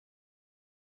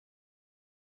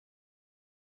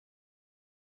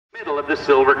middle of the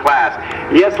silver class.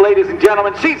 Yes, ladies and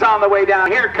gentlemen, she's on the way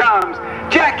down. Here comes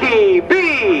Jacquie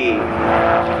B.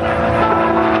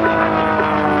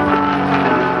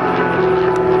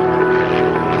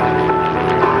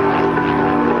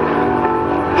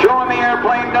 Showing the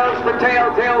airplane, nose for tail,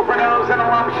 tail for nose, and a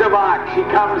lump-shabak. She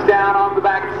comes down on the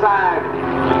back side.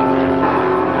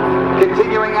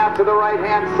 Continuing out to the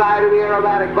right-hand side of the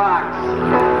aerobatic box.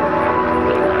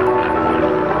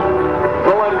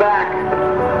 Pulling back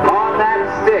on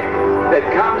that stick that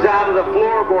comes out of the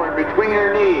floorboard between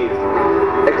her knees.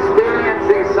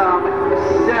 Experiencing some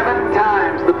 7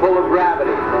 times the pull of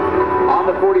gravity. On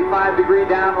the 45-degree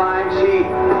downline, she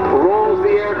rolls the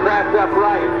aircraft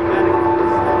upright.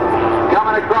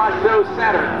 Coming across show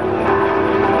center.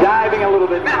 Diving a little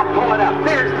bit, now pulling up.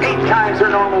 There's 8 times her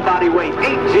normal body weight,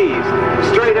 8 G's.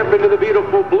 Straight up into the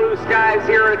beautiful blue skies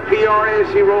here at Peoria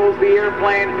as she rolls the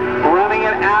airplane, running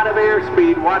it out of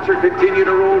airspeed. Watch her continue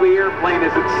to roll the airplane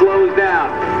as it slows down.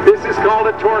 This is called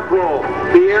a torque roll.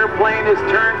 The airplane is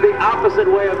turned the opposite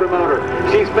way of the motor.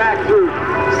 She's back through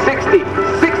 60,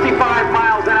 65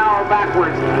 miles an hour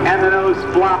backwards, and the nose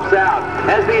flops out.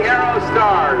 As the Aero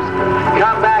Stars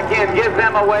come back in, give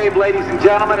them a wave, ladies and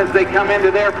gentlemen, as they come into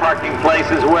their parking place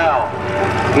as well.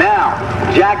 Now,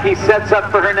 Jacquie sets up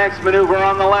for her next maneuver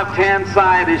on the left-hand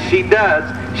side. As she does,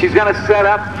 she's going to set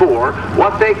up for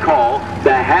what they call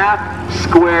the half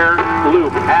square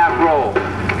loop, half roll.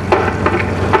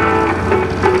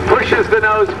 Pushes the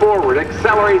nose forward,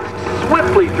 accelerates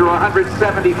swiftly through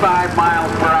 175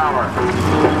 miles per hour.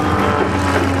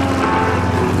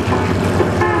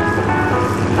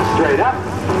 Straight up,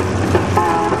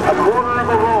 a quarter of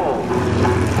a roll.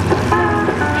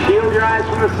 Shield your eyes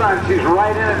from the sun. She's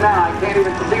right in it now. I can't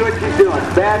even see what she's doing.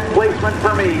 Bad placement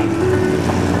for me.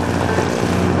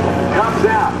 Comes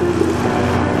out.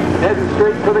 Heading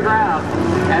straight for the ground.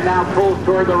 And now pulls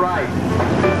toward the right.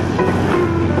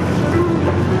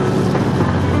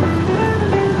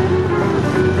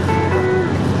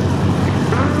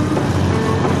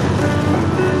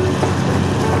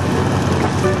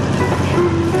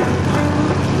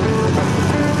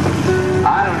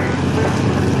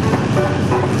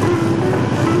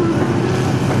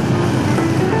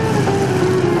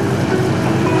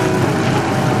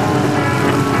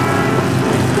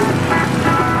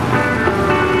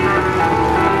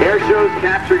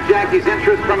 Captured Jacquie's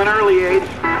interest from an early age.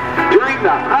 During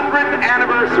the 100th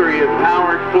anniversary of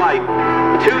powered flight,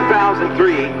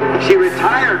 2003, she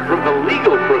retired from the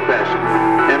legal profession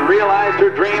and realized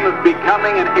her dream of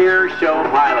becoming an air show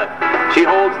pilot. She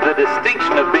holds the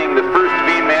distinction of being the first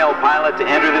female pilot to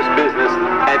enter this business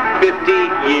at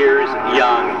 50 years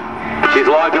young. She's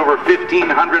logged over 1,500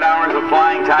 hours of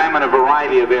flying time on a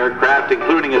variety of aircraft,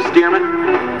 including a Stearman,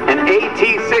 an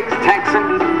AT-6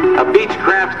 Texan, a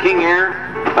Beechcraft King Air,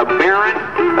 a Baron,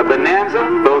 a Bonanza,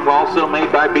 both also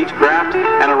made by Beechcraft,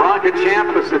 and a Rocket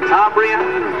Champ, a Citabria,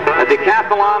 a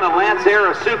Decathlon, a Lancer,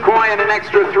 a Sukhoi, and an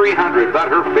extra 300. But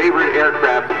her favorite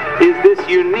aircraft is this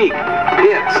unique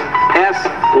Pitts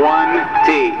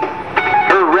S-1T.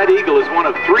 Her Red Eagle is one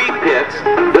of 3 Pitts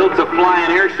built to fly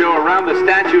an air show around the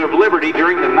Statue of Liberty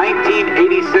during the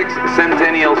 1986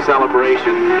 Centennial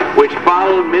Celebration, which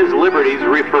followed Ms. Liberty's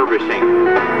refurbishing.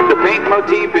 The paint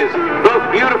motif is both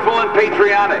beautiful and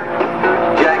patriotic.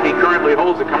 Jacquie currently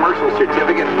holds a commercial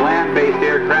certificate in land-based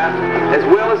aircraft, as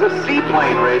well as a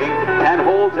seaplane rating, and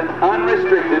holds an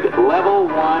unrestricted Level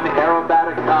 1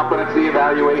 aerobatic competency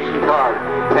evaluation card.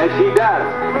 As she does,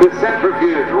 the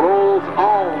centrifuge rolls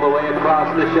all the way across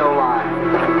the show line.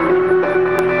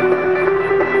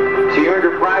 She earned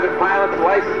her private pilot's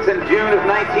license in June of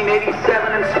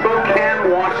 1987 in Spokane,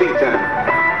 Washington.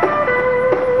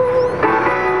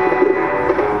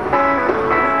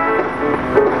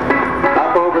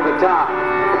 Up over the top,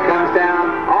 comes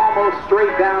down almost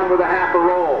straight down with a half a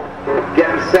roll.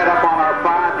 Getting set up on our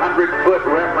 500-foot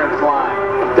reference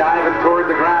line. Diving toward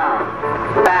the ground.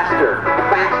 Faster,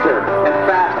 faster, and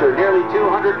faster. Nearly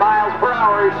 200 miles per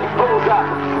hour as she pulls up.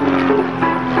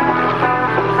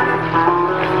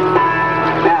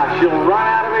 Now she'll run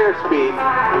out of airspeed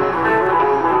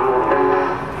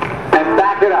and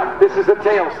back it up. This is a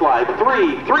tail slide.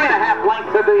 3.5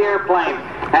 lengths of the airplane.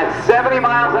 At 70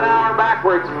 miles an hour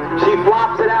backwards, she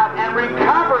flops it out and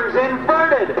recovers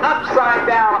inverted, upside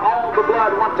down. All the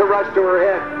blood wants to rush to her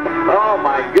head. Oh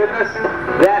my goodness,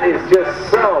 that is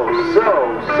just so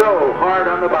hard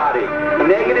on the body.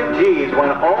 Negative G's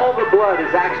when all the blood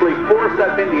is actually forced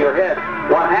up into your head.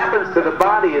 What happens to the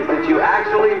body is that you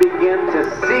actually begin to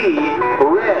see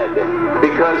red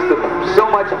because so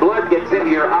much blood gets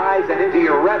into your eyes and into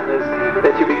your retinas is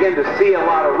that you begin to see a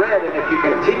lot of red, and if you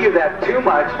continue that too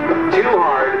much, too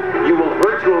hard, you will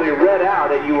virtually red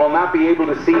out and you will not be able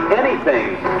to see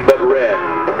anything but red.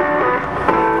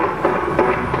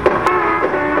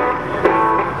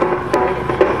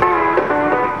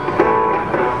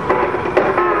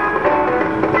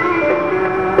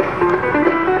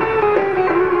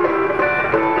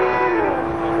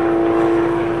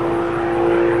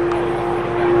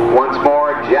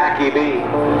 Jacquie B.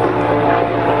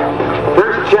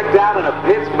 First checked out in a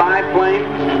Pitts biplane,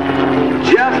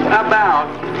 just about,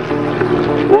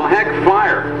 well heck,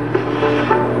 fire.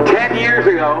 10 years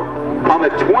ago, on the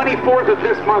 24th of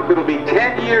this month, it'll be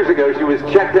 10 years ago, she was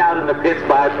checked out in the Pitts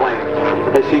biplane.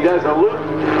 As she does a loop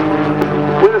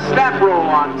with a step roll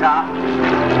on top,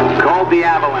 called the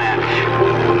avalanche.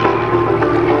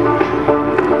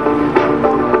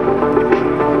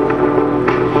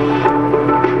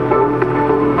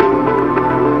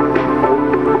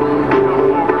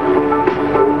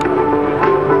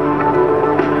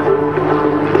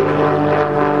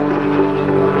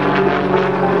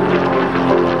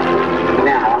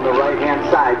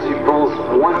 She pulls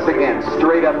once again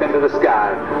straight up into the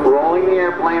sky, rolling the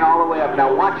airplane all the way up.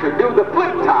 Now watch her do the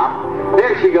flip top.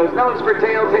 There she goes, nose for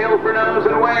tail, tail for nose,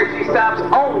 and where she stops,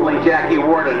 only Jacquie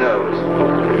Warda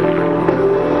knows.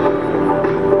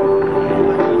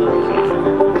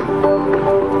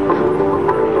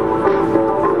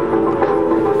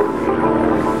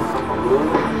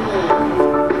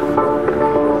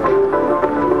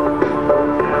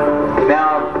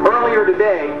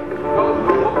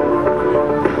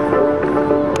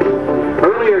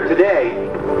 Today,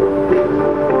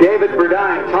 David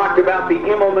Burdine talked about the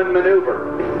Immelman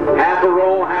maneuver. Half a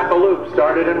roll, half a loop.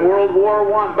 Started in World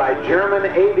War I by German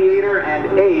aviator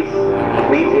and ace.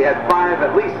 Means he had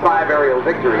at least five aerial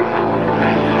victories.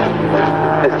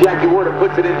 As Jacquie Warda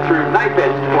puts it in through knife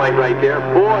edge flight right there.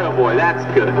 Boy, oh boy, that's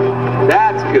good.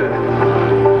 That's good.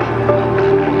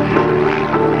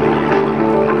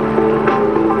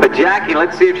 Jacquie,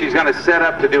 let's see if she's going to set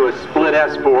up to do a split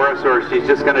S for us, or if she's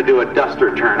just going to do a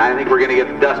duster turn. I think we're going to get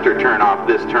the duster turn off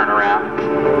this turnaround.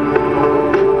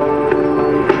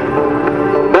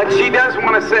 But she does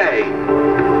want to say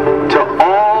to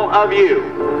all of you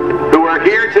who are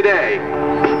here today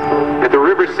at the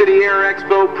River City Air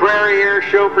Expo Prairie Air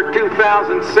Show for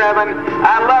 2007,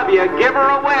 I love you. Give her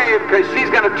a wave, because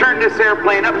she's going to turn this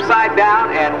airplane upside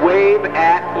down and wave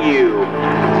at you.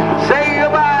 Say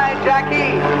goodbye,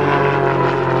 Jacquie.